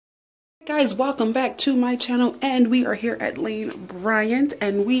Guys, welcome back to my channel, and we are here at Lane Bryant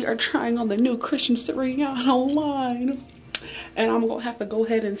and we are trying on the new Christian Siriano line. And I'm gonna have to go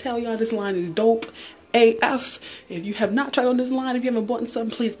ahead and tell y'all this line is dope AF. If you have not tried on this line, if you haven't bought something,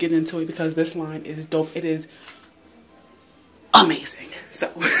 please get into it because this line is dope. It is amazing.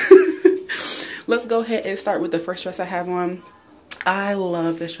 So let's go ahead and start with the first dress I have on. I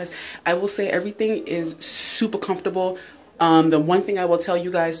love this dress. I will say everything is super comfortable. The one thing I will tell you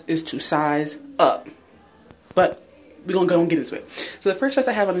guys is to size up, but we're gonna go and get into it. So the first dress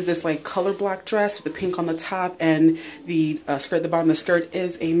I have on is this like color block dress with the pink on the top and the skirt at the bottom. The skirt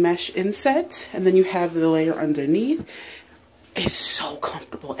is a mesh inset, and then you have the layer underneath. It's so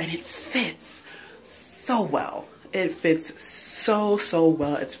comfortable and it fits so well. It fits so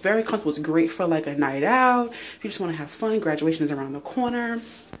well. It's very comfortable. It's great for like a night out. If you just want to have fun, graduation is around the corner.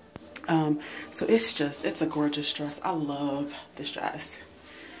 So it's a gorgeous dress. I love this dress.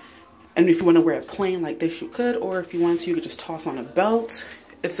 And if you want to wear it plain like this, you could, or if you want to, you could just toss on a belt.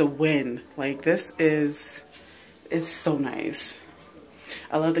 It's a win. Like it's so nice.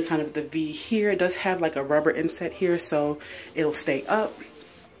 I love the kind of the V here. It does have like a rubber inset here, so it'll stay up.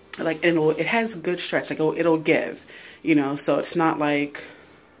 Like it has good stretch. Like it'll give, you know. So it's not like.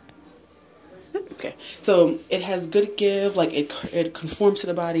 Okay, so it has good give, like it conforms to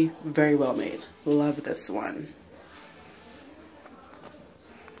the body, very well made. Love this one.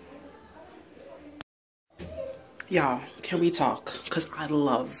 Y'all, can we talk? Because I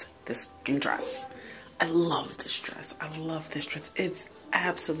love this fucking dress. I love this dress. I love this dress. It's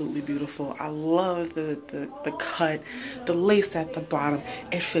absolutely beautiful. I love the cut, the lace at the bottom.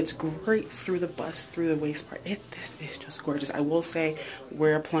 It fits great through the bust, through the waist part. This is just gorgeous. I will say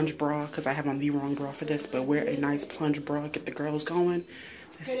wear a plunge bra because I have on the wrong bra for this, but wear a nice plunge bra, get the girls going.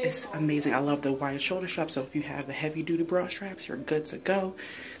 This is amazing. I love the wide shoulder straps, so if you have the heavy duty bra straps, you're good to go.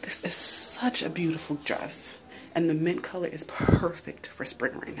 This is such a beautiful dress, and the mint color is perfect for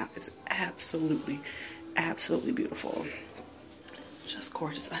spring right now. It's absolutely beautiful. Just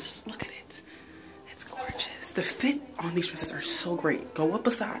gorgeous. I just look at it. It's gorgeous. The fit on these dresses are so great. Go up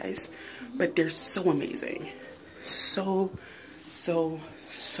a size, but they're so amazing. So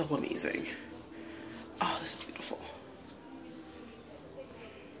amazing. Oh, this is beautiful.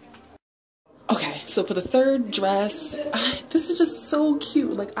 Okay, so for the third dress, this is just so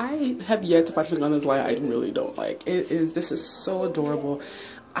cute. Like, I have yet to find something on this line I really don't like. This is so adorable.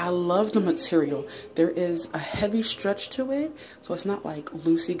 I love the material. There is a heavy stretch to it, so it's not like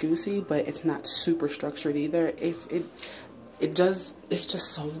loosey-goosey, but it's not super structured either. It's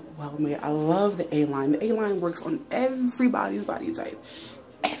just so well made. I love the A-line. The A-line works on everybody's body type.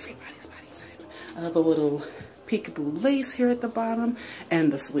 Everybody's body type. I love the little peekaboo lace here at the bottom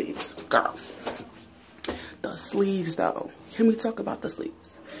and the sleeves. Girl, the sleeves though. Can we talk about the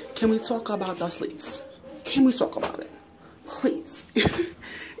sleeves? Can we talk about the sleeves? Can we talk about it? Please.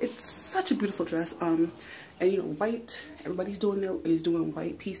 It's such a beautiful dress. And you know, white, everybody's doing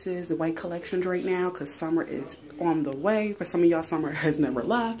white pieces, the white collections right now, because summer is on the way. For some of y'all, summer has never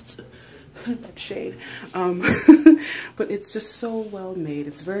left. That shade. But it's just so well made.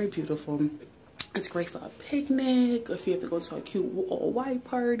 It's very beautiful. It's great for a picnic, if you have to go to a cute all-white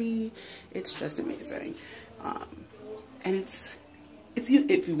party. It's just amazing. And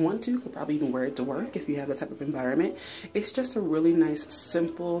if you want to, you could probably even wear it to work if you have that type of environment. It's just a really nice,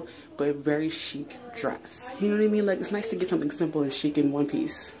 simple, but very chic dress. You know what I mean? Like, it's nice to get something simple and chic in one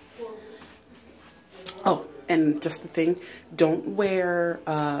piece. Oh, and just the thing, don't wear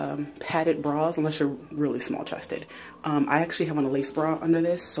padded bras unless you're really small chested. I actually have on a lace bra under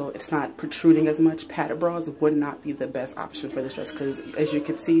this, so it's not protruding as much. Padded bras would not be the best option for this dress because, as you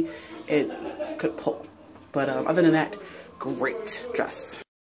can see, it could pull. But other than that, great dress.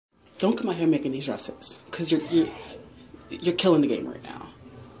 Don't come out here making these dresses because you're killing the game right now.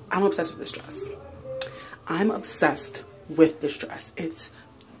 I'm obsessed with this dress. I'm obsessed with this dress. It's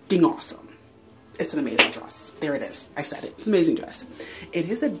fucking awesome. It's an amazing dress. There it is. I said it. It's an amazing dress. It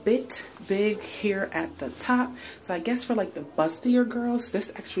is a bit big here at the top. So I guess for like the bustier girls,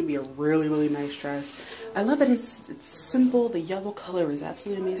 this actually would be a really nice dress. I love that it's simple. The yellow color is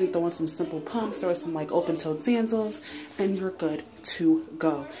absolutely amazing. Throw on some simple pumps or some like open-toed sandals and you're good to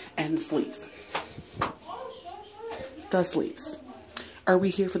go. And the sleeves. The sleeves. Are we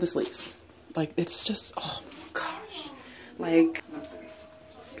here for the sleeves? Like, it's just, oh my gosh. Like,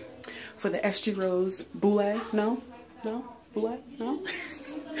 for the SG Rose Boule, no? Boule, no?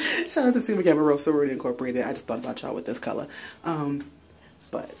 Shout out to Sima Gamma Rose Sorority Incorporated. I just thought about y'all with this color.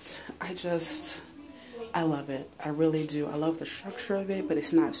 But I love it. I really do. I love the structure of it, but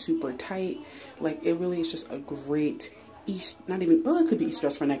it's not super tight. Like, it really is just a great East, not even, well, it could be East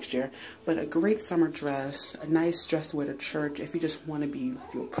dress for next year, but a great summer dress, a nice dress to wear to church if you just want to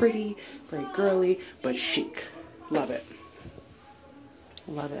feel pretty, very girly, but chic. Love it.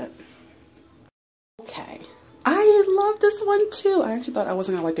 Love it. Okay. I love this one too. I actually thought I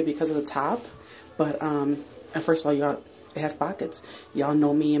wasn't gonna like it because of the top, but and first of all, y'all, it has pockets. Y'all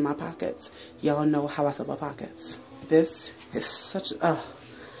know me and my pockets. Y'all know how I feel about pockets. This is such a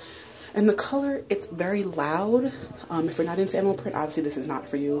and the color, it's very loud. If you're not into animal print, obviously this is not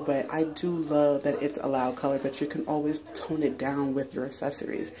for you, but I do love that it's a loud color, but you can always tone it down with your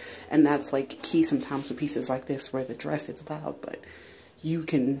accessories. And that's like key sometimes with pieces like this where the dress is loud, but you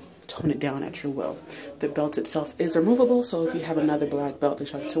can tone it down at your will. The belt itself is removable, so if you have another black belt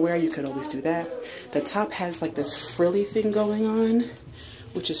that you like to wear, you could always do that. The top has like this frilly thing going on,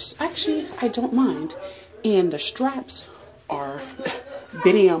 which is actually, I don't mind. And the straps are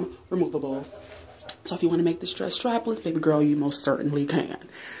bam removable. So if you want to make this dress strapless, baby girl, you most certainly can.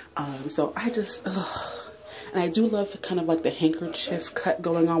 So I just, and I do love kind of like the handkerchief cut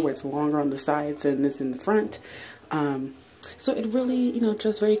going on where it's longer on the sides than it's in the front. So it really, you know,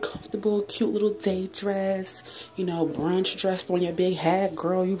 just very comfortable, cute little day dress, you know, brunch dress on your big hat,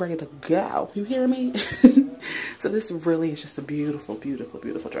 girl, you ready to go. You hear me? So this really is just a beautiful, beautiful,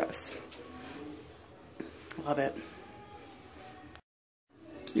 beautiful dress. Love it.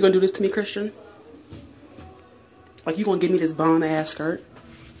 You gonna do this to me, Christian? Like, you gonna give me this bomb ass skirt?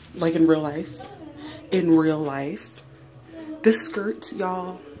 Like in real life? In real life? This skirt,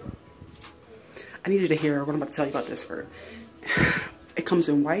 y'all, I need you to hear what I'm about to tell you about this skirt. It comes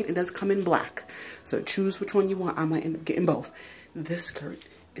in white, it does come in black. So choose which one you want. I might end up getting both. This skirt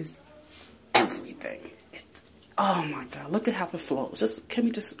is everything. It's, oh my God, look at how it flows. Just, can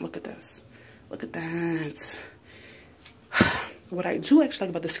we just look at this? Look at that. What I do actually like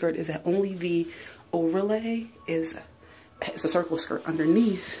about the skirt is that only the overlay is, it's a circle skirt.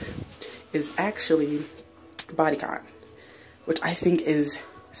 Underneath is actually bodycon, which I think is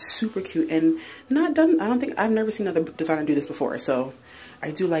super cute and not done. I don't think, I've never seen another designer do this before. So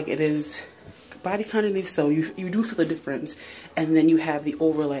I do like it is bodycon underneath, so you do feel the difference. And then you have the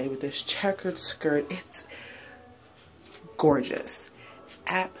overlay with this checkered skirt. It's gorgeous.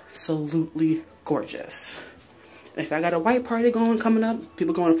 Absolutely gorgeous. And if I got a white party coming up,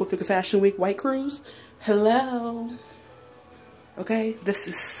 people going to Full Figure Fashion Week white cruise, hello. Okay, this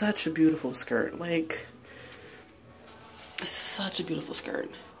is such a beautiful skirt. Like, such a beautiful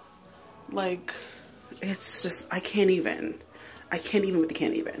skirt. Like, it's just, I can't even with the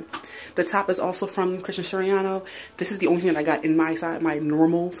can't even. The top is also from Christian Siriano. This is the only thing that I got in my size, my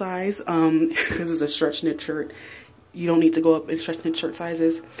normal size, because it's a stretch knit shirt. You don't need to go up in stretch knit shirt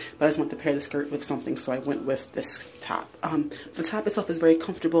sizes, but I just wanted to pair the skirt with something, so I went with this top. The top itself is very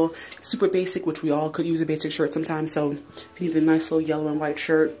comfortable, super basic, which we all could use a basic shirt sometimes. So if you need a nice little yellow and white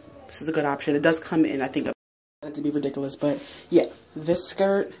shirt, this is a good option. It does come in, I think, to be ridiculous, but yeah, this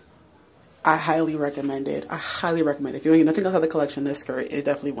skirt, I highly recommend it. I highly recommend it. If you don't get nothing else out of the collection, this skirt is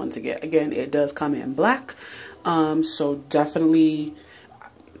definitely one to get. Again, it does come in black, so definitely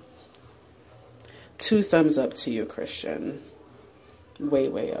 2 thumbs up to you, Christian. Way,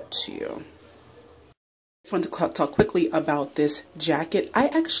 way up to you. Just want to talk quickly about this jacket. I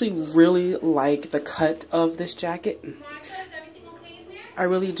actually really like the cut of this jacket. I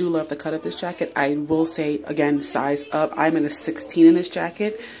really do love the cut of this jacket. I will say, again, size up. I'm in a 16 in this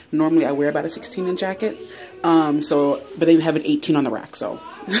jacket. Normally I wear about a 16 in jackets. But they have an 18 on the rack, so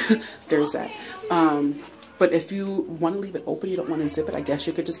there's that. But if you want to leave it open, you don't want to zip it, I guess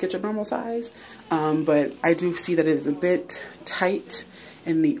you could just get your normal size. But I do see that it is a bit tight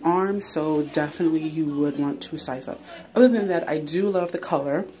in the arm, so definitely you would want to size up. Other than that, I do love the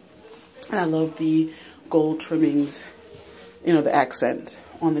color, and I love the gold trimmings, you know, the accent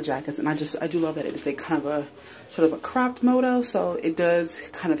on the jackets. And I do love that it's a kind of a sort of a cropped moto, so it does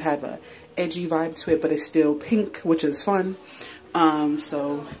kind of have a edgy vibe to it, but it's still pink, which is fun.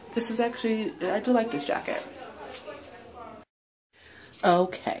 So this is actually, I do like this jacket.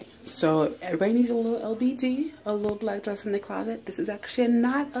 Okay, so everybody needs a little LBD, a little black dress in the closet. This is actually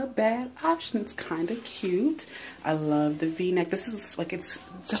not a bad option. It's kind of cute. I love the V-neck. This is like, it's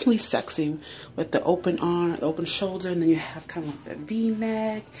definitely sexy with the open arm, the open shoulder, and then you have kind of like the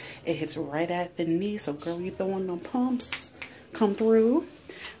V-neck. It hits right at the knee, so girl, you throwing no pumps, come through.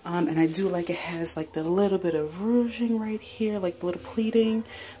 And I do like it has like the little bit of ruching right here, like the little pleating,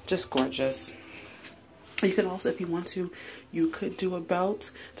 just gorgeous. You can also, if you want to, you could do a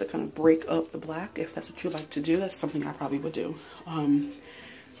belt to kind of break up the black if that's what you like to do. That's something I probably would do.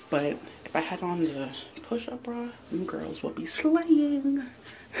 But if I had on the push-up bra, them girls will be slaying.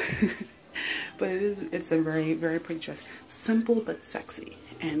 but it's a very, very pretty dress. Simple but sexy,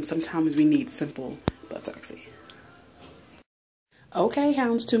 and sometimes we need simple but sexy. Okay,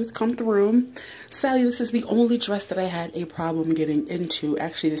 houndstooth, come through. Sadly, this is the only dress that I had a problem getting into.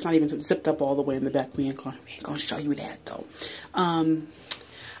 Actually, it's not even zipped up all the way in the back. We ain't gonna show you that though.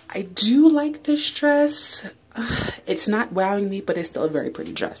 I do like this dress. It's not wowing me, but it's still a very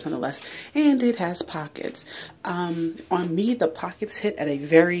pretty dress nonetheless. And it has pockets. On me, the pockets hit at a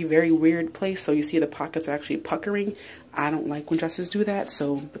very, very weird place. So you see the pockets are actually puckering. I don't like when dresses do that.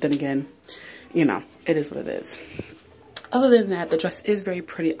 So, but then again, you know, it is what it is. Other than that, the dress is very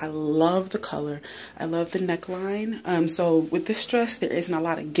pretty. I love the color. I love the neckline. So with this dress, there isn't a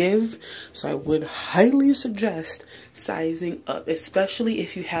lot of give. So I would highly suggest sizing up, especially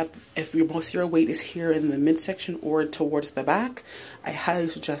if most of your weight is here in the midsection or towards the back. I highly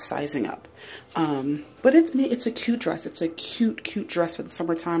suggest sizing up. But it's a cute dress. It's a cute dress for the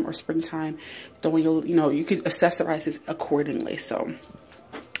summertime or springtime. Though you can accessorize this accordingly. So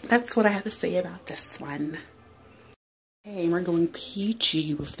that's what I have to say about this one. Hey, we're going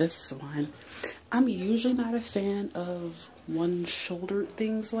PG with this one. I'm usually not a fan of one-shouldered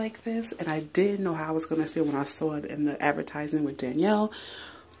things like this, and I didn't know how I was going to feel when I saw it in the advertising with Danielle,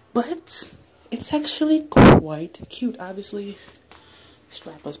 but it's actually quite cute. Obviously,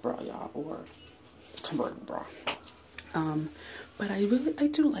 strapless bra, y'all, or convertible bra. But I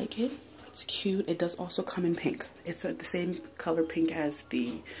do like it. It's cute. It does also come in pink. It's the same color pink as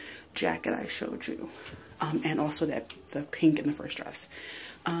the jacket I showed you. And also the pink in the first dress.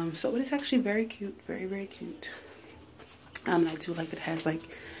 So it is actually very cute, very, very cute. I do like that it has like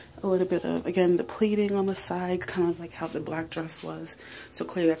a little bit of, again, the pleating on the side, kind of like how the black dress was. So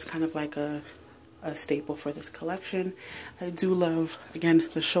clearly that's kind of like a staple for this collection. I do love, again,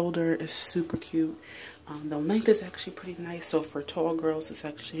 the shoulder is super cute. The length is actually pretty nice. So for tall girls, it's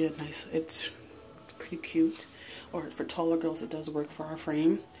actually it's pretty cute. Or for taller girls, it does work for our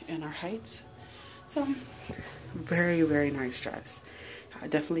frame and our heights. So, very, very nice dress. I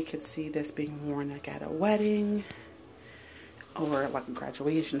definitely could see this being worn like at a wedding or like a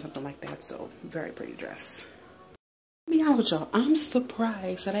graduation, something like that. So, very pretty dress. To be honest with y'all, I'm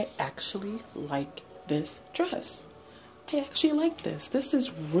surprised that I actually like this dress. I actually like this. This is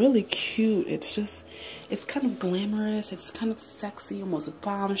really cute. It's kind of glamorous. It's kind of sexy, almost a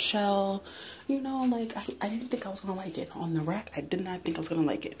bombshell. You know, like, I didn't think I was going to like it. On the rack, I did not think I was going to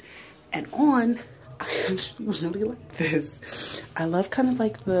like it. And on, I actually really like this. I love kind of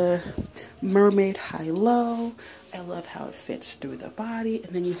like the mermaid high-low. I love how it fits through the body.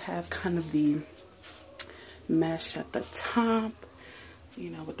 And then you have kind of the mesh at the top.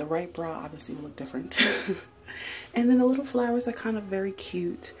 You know, with the right bra, obviously will look different. And then the little flowers are kind of very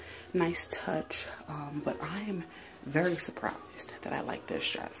cute. Nice touch. But I am very surprised that I like this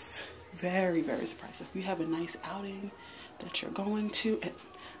dress. Very, very surprised. If you have a nice outing that you're going to, it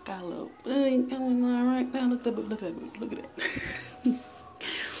got a little going on right now. Look at that, look at that, look at it.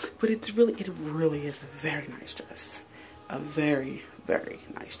 But it really is a very nice dress. A very, very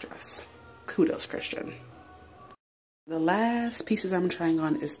nice dress. Kudos, Christian. The last pieces I'm trying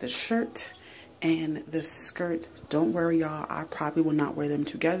on is the shirt and the skirt. Don't worry, y'all. I probably will not wear them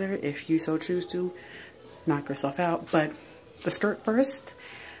together. If you so choose to, knock yourself out. But the skirt first.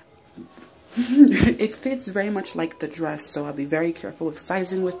 It fits very much like the dress, so I'll be very careful with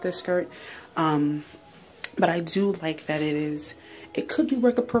sizing with this skirt. But I do like that it could be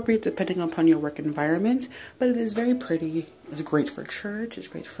work appropriate depending upon your work environment, but it is very pretty. It's great for church. It's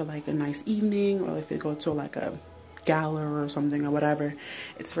great for like a nice evening, or if you go to like a gala or something or whatever.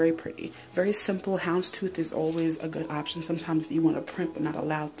 It's very pretty. Very simple. Houndstooth is always a good option. Sometimes you want a print but not a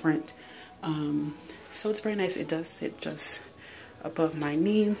loud print. So it's very nice. It does sit just above my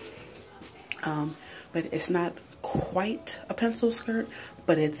knee. But it's not quite a pencil skirt,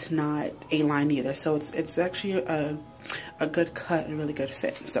 but it's not A-line either. So it's actually a good cut and really good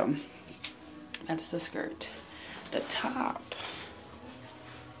fit. So that's the skirt. The top.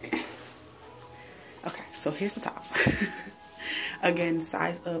 Okay, so here's the top. Again,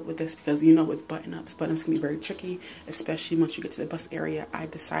 size up with this because you know with button-ups can be very tricky, especially once you get to the bust area. I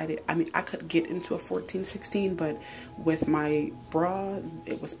decided, I mean, I could get into a 14, 16, but with my bra,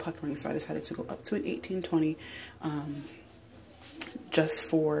 it was puckering, so I decided to go up to an 18, 20, just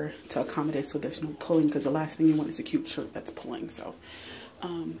to accommodate so there's no pulling, because the last thing you want is a cute shirt that's pulling. So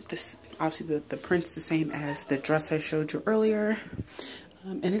this, obviously the print's the same as the dress I showed you earlier.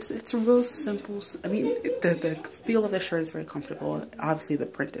 And it's a real simple, I mean, the feel of the shirt is very comfortable. Obviously the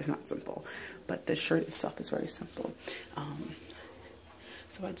print is not simple, but the shirt itself is very simple.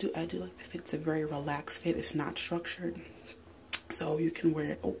 So I do like the fit. It's a very relaxed fit. It's not structured. So you can wear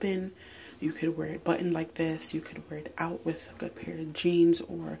it open, You could wear it buttoned like this. You could wear it out with a good pair of jeans,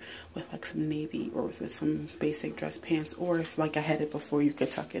 or with like some navy, or with some basic dress pants, or if like I had it before, you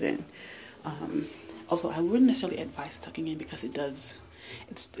could tuck it in. Although I wouldn't necessarily advise tucking in because it's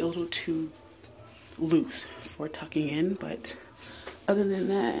a little too loose for tucking in, but other than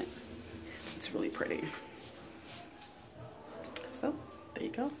that, it's really pretty. So there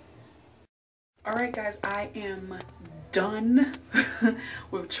you go. All right, guys, I am done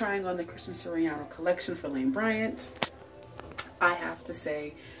with trying on the Christian Siriano collection for Lane Bryant. I have to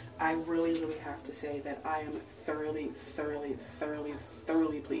say, I really have to say that I am thoroughly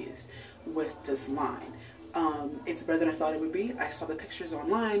pleased with this line. It's better than I thought it would be. I saw the pictures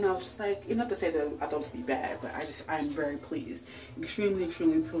online and I was just like, not to say that I thought it would be bad, but I'm very pleased. Extremely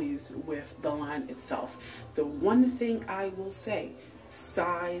pleased with the line itself. The one thing I will say,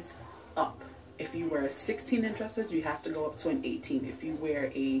 size up. If you wear 16-inch dresses, you have to go up to an 18. If you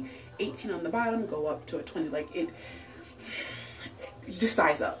wear a 18 on the bottom, go up to a 20. Like just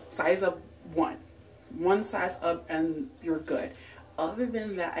size up. Size up one size up and you're good. Other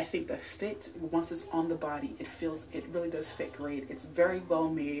than that, I think the fit, once it's on the body, it really does fit great. It's very well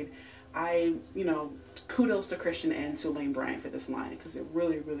made. Kudos to Christian and to Lane Bryant for this line, because it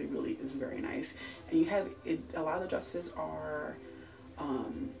really is very nice. And you have it, a lot of the dresses are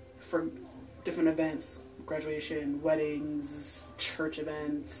for different events, graduation, weddings, church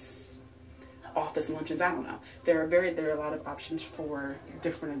events, office luncheons, I don't know. There are a lot of options for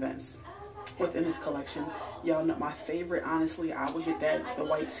different events within this collection. Y'all know my favorite, honestly, I would get the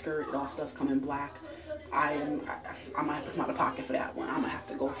white skirt. It also does come in black. I might have to come out of pocket for that one. I'm gonna have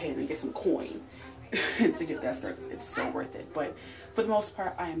to go ahead and get some coin to get that skirt. It's so worth it. But for the most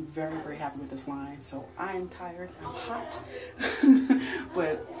part, I am very happy with this line. So I am tired, I'm hot.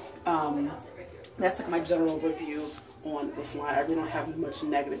 But that's like my general review on this line. I really don't have much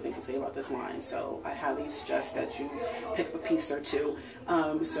negative things to say about this line, so I highly suggest that you pick up a piece or two.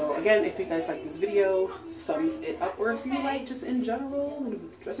 So again, if you guys like this video, thumbs it up, or if you like just in general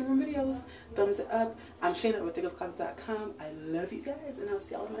dressing room videos, thumbs it up. I'm Shayna with TheGirlsCloset.com. I love you guys, and I'll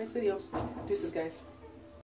see y'all in my next video. Deuces, guys.